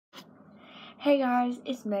Hey guys,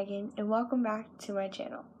 it's Megan and welcome back to my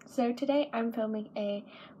channel. So today I'm filming a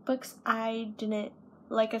books I didn't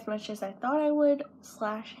like as much as I thought I would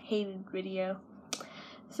 / hated video.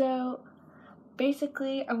 So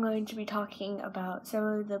basically I'm going to be talking about some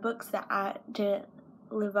of the books that I didn't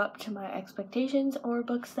live up to my expectations or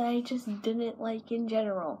books that I just didn't like in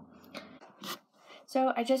general.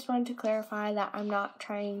 So I just wanted to clarify that I'm not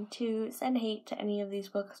trying to send hate to any of these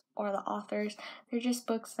books or the authors. They're just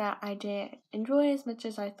books that I didn't enjoy as much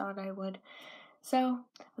as I thought I would. So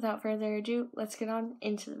without further ado, let's get on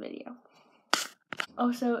into the video.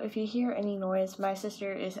 Also, if you hear any noise, my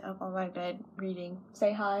sister is up on my bed reading.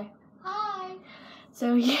 Say hi. Hi!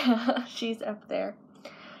 So yeah, she's up there.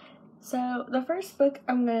 So the first book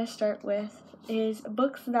I'm going to start with is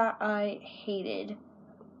books that I hated.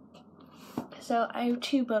 So I have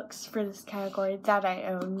two books for this category that I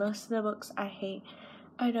own. Most of the books I hate,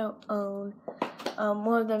 I don't own.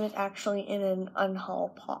 One of them is actually in an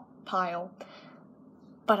unhaul pile,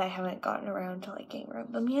 but I haven't gotten around to getting rid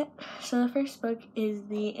of them yet. So the first book is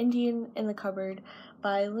The Indian in the Cupboard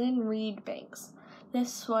by Lynn Reid Banks.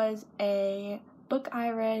 This was a book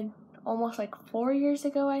I read almost 4 years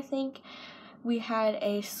ago, I think. We had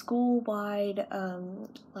a school-wide,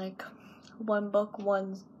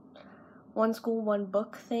 one school, one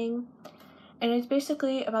book thing. And it's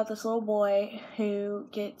basically about this little boy who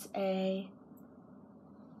gets a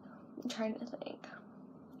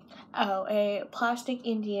plastic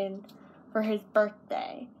Indian for his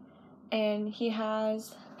birthday. And he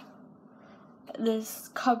has this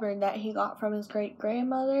cupboard that he got from his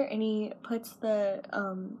great-grandmother, and he puts the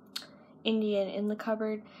Indian in the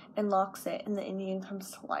cupboard and locks it, and the Indian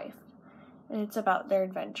comes to life. And it's about their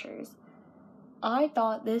adventures. I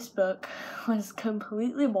thought this book was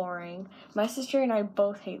completely boring. My sister and I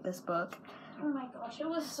both hate this book. Oh my gosh, it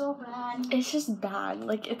was so bad. It's just bad.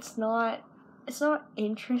 It's not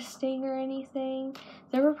interesting or anything.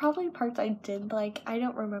 There were probably parts I did like. I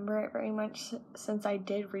don't remember it very much since I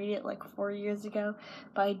did read it 4 years ago,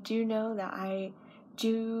 but I do know that I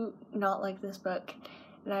do not like this book,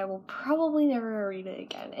 and I will probably never read it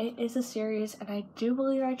again. It is a series, and I do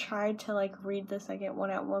believe I tried to read the second one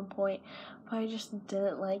at one point, but I just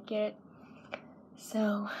didn't like it.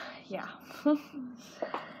 So, yeah.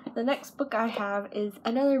 The next book I have is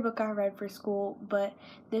another book I read for school, but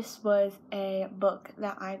this was a book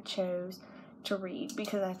that I chose to read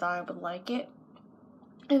because I thought I would like it.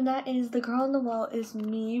 And that is The Girl in the Well Is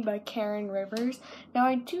Me by Karen Rivers. Now,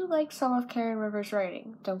 I do like some of Karen Rivers'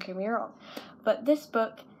 writing, don't get me wrong, but this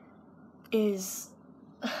book is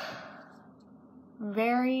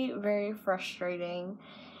very, very frustrating.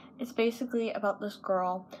 It's basically about this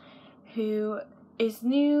girl who is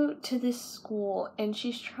new to this school, and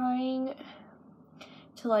she's trying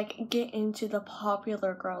to get into the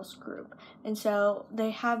popular girls group. And so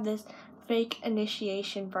they have this fake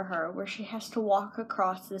initiation for her where she has to walk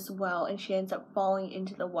across this well, and she ends up falling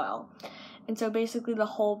into the well. And so basically the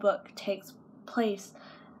whole book takes place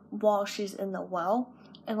while she's in the well,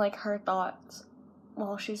 and her thoughts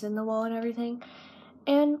while she's in the well and everything.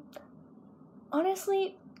 And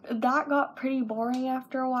honestly, that got pretty boring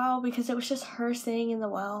after a while because it was just her sitting in the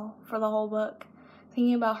well for the whole book,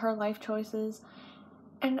 thinking about her life choices.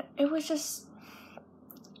 And it was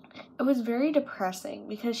very depressing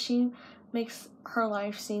because she makes her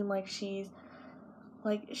life seem like she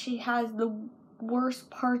has the worst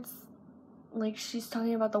parts. She's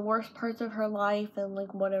talking about the worst parts of her life and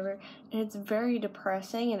whatever. And it's very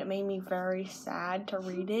depressing, and it made me very sad to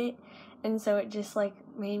read it. And so it just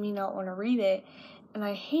made me not want to read it. And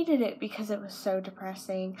I hated it because it was so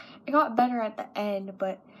depressing. It got better at the end,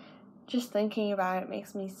 but just thinking about it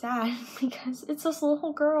makes me sad because it's this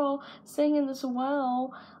little girl sitting in this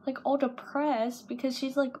well, all depressed because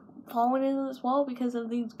she's falling into this well because of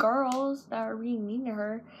these girls that are being mean to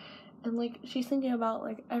her. And she's thinking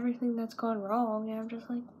about everything that's gone wrong, and I'm just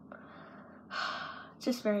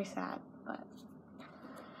just very sad. But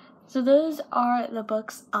so those are the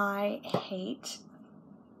books I hate.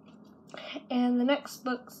 And the next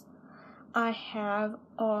books I have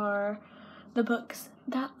are the books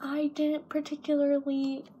that I didn't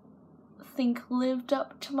particularly think lived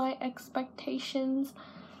up to my expectations.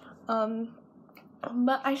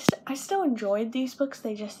 But I still enjoyed these books.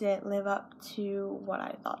 They just didn't live up to what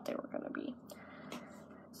I thought they were going to be.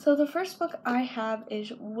 So the first book I have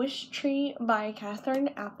is Wish Tree by Katherine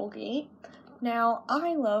Applegate. Now,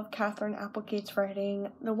 I love Katherine Applegate's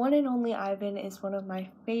writing. The One and Only Ivan is one of my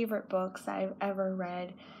favorite books I've ever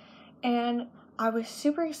read. And I was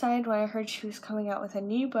super excited when I heard she was coming out with a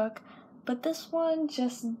new book, but this one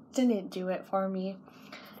just didn't do it for me.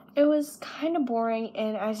 it was kind of boring,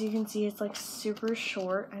 and as you can see, it's like super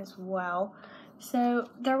short as well. So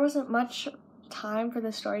there wasn't much time for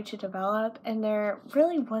the story to develop, and there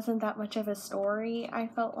really wasn't that much of a story, I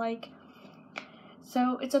felt like.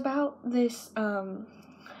 So it's about this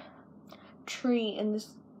tree in this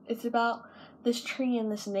it's about this tree in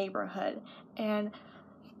this neighborhood, and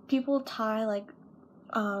people tie like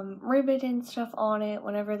ribbon and stuff on it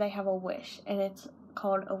whenever they have a wish, and it's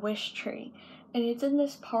called a wish tree, and it's in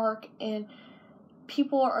this park, and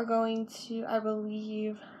people are going to, I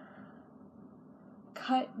believe,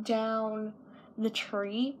 cut down the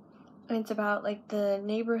tree, and it's about like the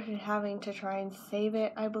neighborhood having to try and save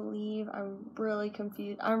it, I believe. I'm really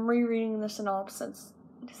confused. I'm rereading the synopsis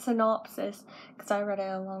because I read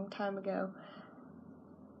it a long time ago,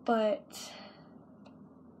 but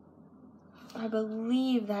I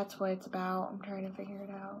believe that's what it's about. I'm trying to figure it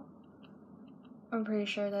out. I'm pretty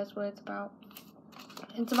sure that's what it's about.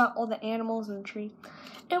 It's about all the animals in the tree.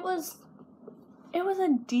 It was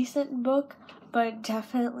a decent book, but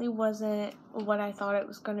definitely wasn't what I thought it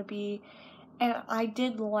was going to be. And I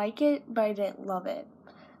did like it, but I didn't love it.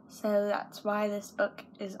 So that's why this book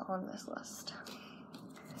is on this list.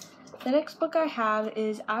 The next book I have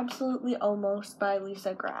is Absolutely Almost by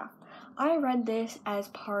Lisa Graff. I read this as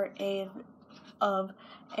part of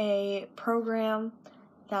a program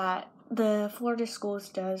that the Florida Schools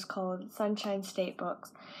does called Sunshine State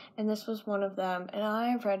Books, and this was one of them, and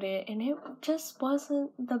I read it, and it just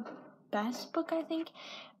wasn't the best book, I think.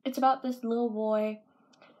 It's about this little boy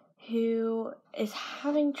who is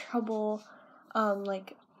having trouble,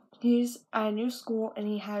 he's at a new school, and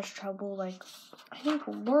he has trouble, I think,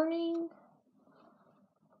 learning.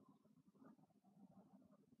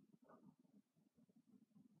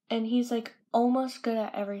 And he's, almost good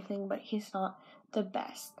at everything, but he's not the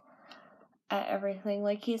best at everything.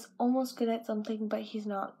 He's almost good at something, but he's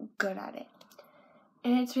not good at it.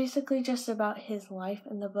 And it's basically just about his life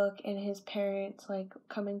in the book and his parents,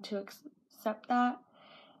 coming to accept that.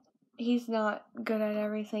 He's not good at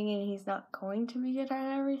everything, and he's not going to be good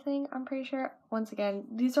at everything, I'm pretty sure. Once again,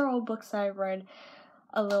 these are all books that I read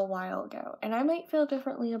a little while ago, and I might feel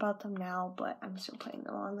differently about them now, but I'm still putting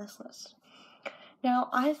them on this list. Now,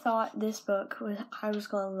 I thought I was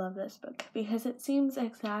going to love this book, because it seems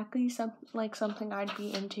exactly something I'd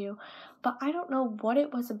be into, but I don't know what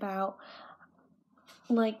it was about,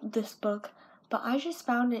 this book, but I just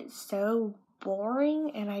found it so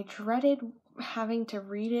boring, and I dreaded having to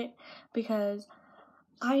read it, because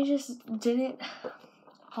I just didn't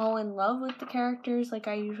fall in love with the characters like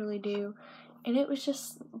I usually do, and it was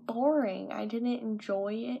just boring. I didn't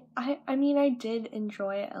enjoy it. I mean, I did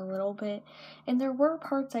enjoy it a little bit, and there were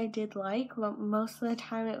parts I did like, but most of the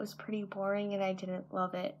time it was pretty boring, and I didn't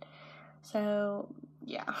love it. So,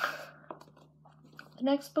 yeah. The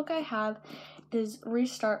next book I have is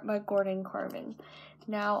Restart by Gordon Korman.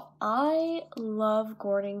 Now, I love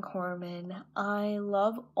Gordon Korman. I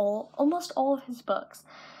love almost all of his books.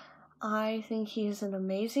 I think he is an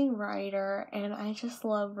amazing writer, and I just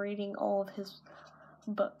love reading all of his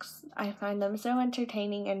books. I find them so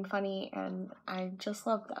entertaining and funny, and I just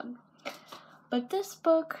love them. But this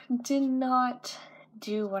book did not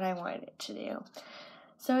do what I wanted it to do.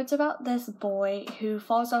 So it's about this boy who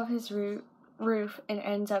falls off his roof and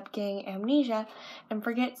ends up getting amnesia and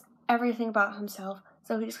forgets everything about himself,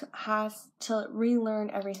 so he has to relearn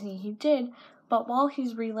everything he did. But while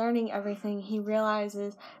he's relearning everything, he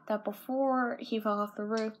realizes that before he fell off the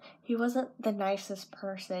roof, he wasn't the nicest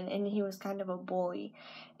person, and he was kind of a bully.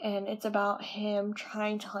 And it's about him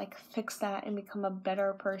trying to fix that and become a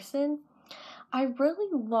better person. I really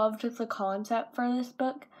loved the concept for this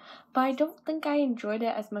book, but I don't think I enjoyed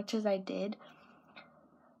it as much as I did.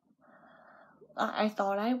 I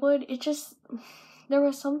thought I would. There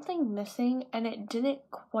was something missing, and it didn't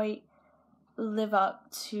quite live up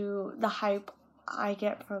to the hype I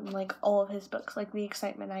get from all of his books, the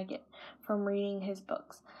excitement I get from reading his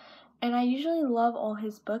books. And I usually love all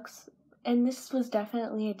his books, and this was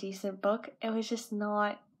definitely a decent book. It was just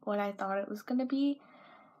not what I thought it was going to be,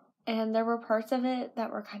 and there were parts of it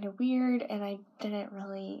that were kind of weird, and I didn't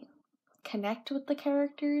really connect with the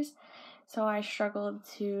characters, so I struggled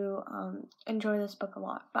to enjoy this book a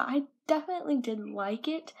lot. But I definitely did like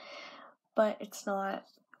it, but it's not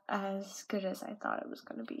as good as I thought it was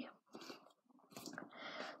going to be.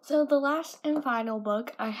 So the last and final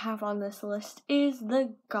book I have on this list is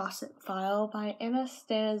The Gossip File by Anna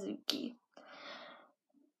Staniszewski.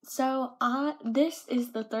 So this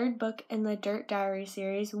is the third book in the Dirt Diary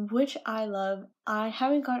series, which I love. I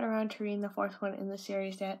haven't gotten around to reading the fourth one in the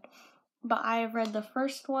series yet, but I have read the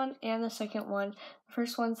first one and the second one. The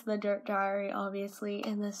first one's The Dirt Diary, obviously,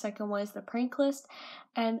 and the second one is The Prank List,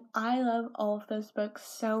 and I love all of those books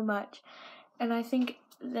so much, and I think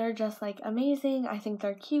they're just like amazing. I think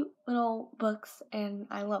they're cute little books, and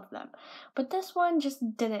I love them. But this one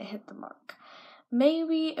just didn't hit the mark.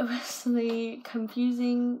 Maybe it was the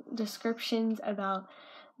confusing descriptions about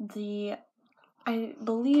the, I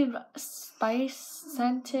believe,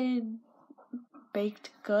 spice-scented baked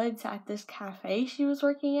goods at this cafe she was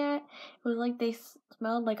working at. It was like they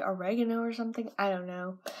smelled like oregano or something. I don't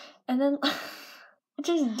know. And then it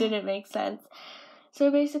just didn't make sense.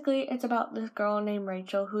 So basically, it's about this girl named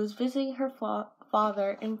Rachel who's visiting her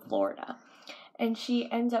father in Florida. And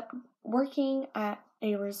she ends up working at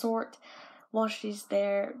a resort while she's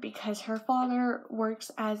there because her father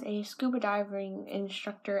works as a scuba diving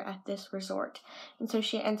instructor at this resort. And so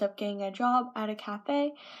she ends up getting a job at a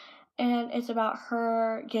cafe, and it's about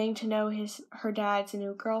her getting to know her dad's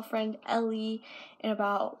new girlfriend, Ellie, and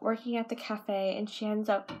about working at the cafe, and she ends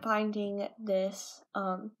up finding this,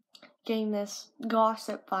 getting this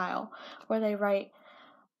gossip file where the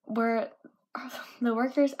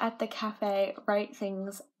workers at the cafe write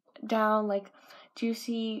things down, like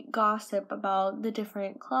juicy gossip about the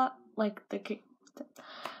different the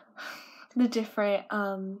different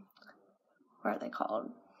what are they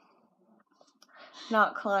called?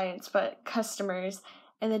 Not clients, but customers,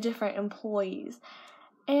 and the different employees.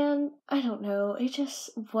 And I don't know, it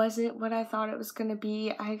just wasn't what I thought it was gonna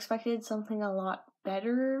be. I expected something a lot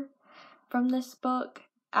better from this book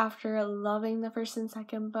after loving the first and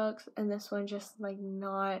second books, and this one just like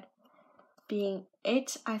not being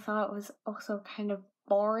it. I thought it was also kind of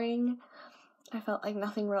boring. I felt like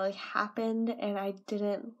nothing really happened, and I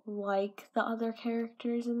didn't like the other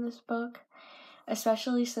characters in this book,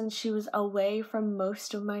 especially since she was away from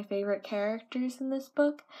most of my favorite characters in this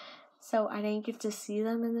book, so I didn't get to see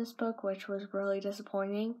them in this book, which was really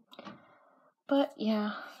disappointing. But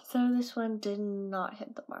yeah, so this one did not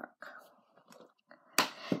hit the mark.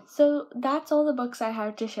 So that's all the books I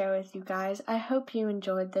have to share with you guys. I hope you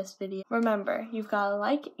enjoyed this video. Remember, you've got to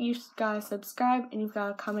like, you've got to subscribe, and you've got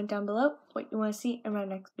to comment down below what you want to see in my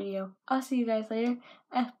next video. I'll see you guys later.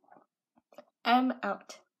 I'm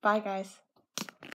out. Bye, guys.